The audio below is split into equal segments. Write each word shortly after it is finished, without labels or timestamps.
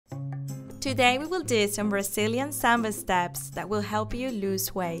Today we will do some Brazilian samba steps that will help you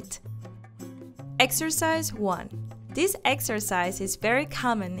lose weight. Exercise 1. This exercise is very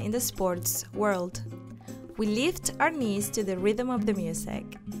common in the sports world. We lift our knees to the rhythm of the music.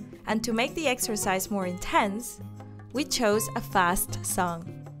 And to make the exercise more intense, we chose a fast song.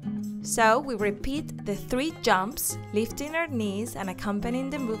 So we repeat the 3 jumps, lifting our knees and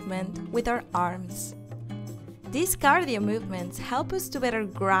accompanying the movement with our arms. These cardio movements help us to better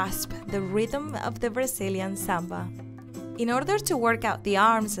grasp the rhythm of the Brazilian samba. In order to work out the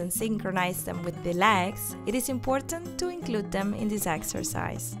arms and synchronize them with the legs, it is important to include them in this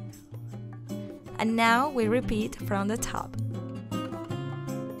exercise. And now we repeat from the top.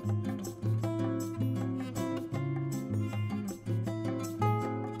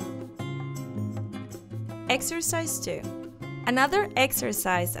 Exercise 2. Another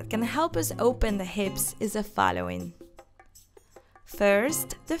exercise that can help us open the hips is the following.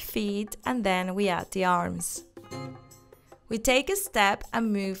 First, the feet, and then we add the arms. We take a step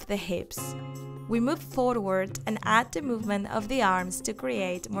and move the hips. We move forward and add the movement of the arms to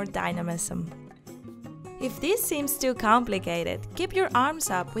create more dynamism. If this seems too complicated, keep your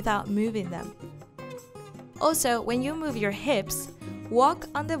arms up without moving them. Also, when you move your hips, walk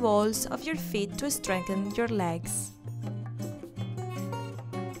on the balls of your feet to strengthen your legs.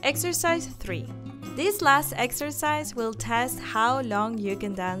 Exercise 3. This last exercise will test how long you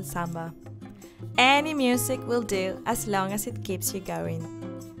can dance samba. Any music will do as long as it keeps you going.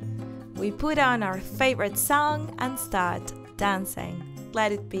 We put on our favorite song and start dancing.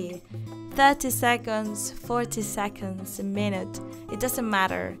 Let it be 30 seconds, 40 seconds, a minute. It doesn't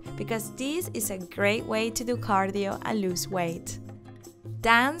matter because this is a great way to do cardio and lose weight.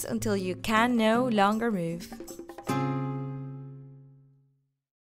 Dance until you can no longer move.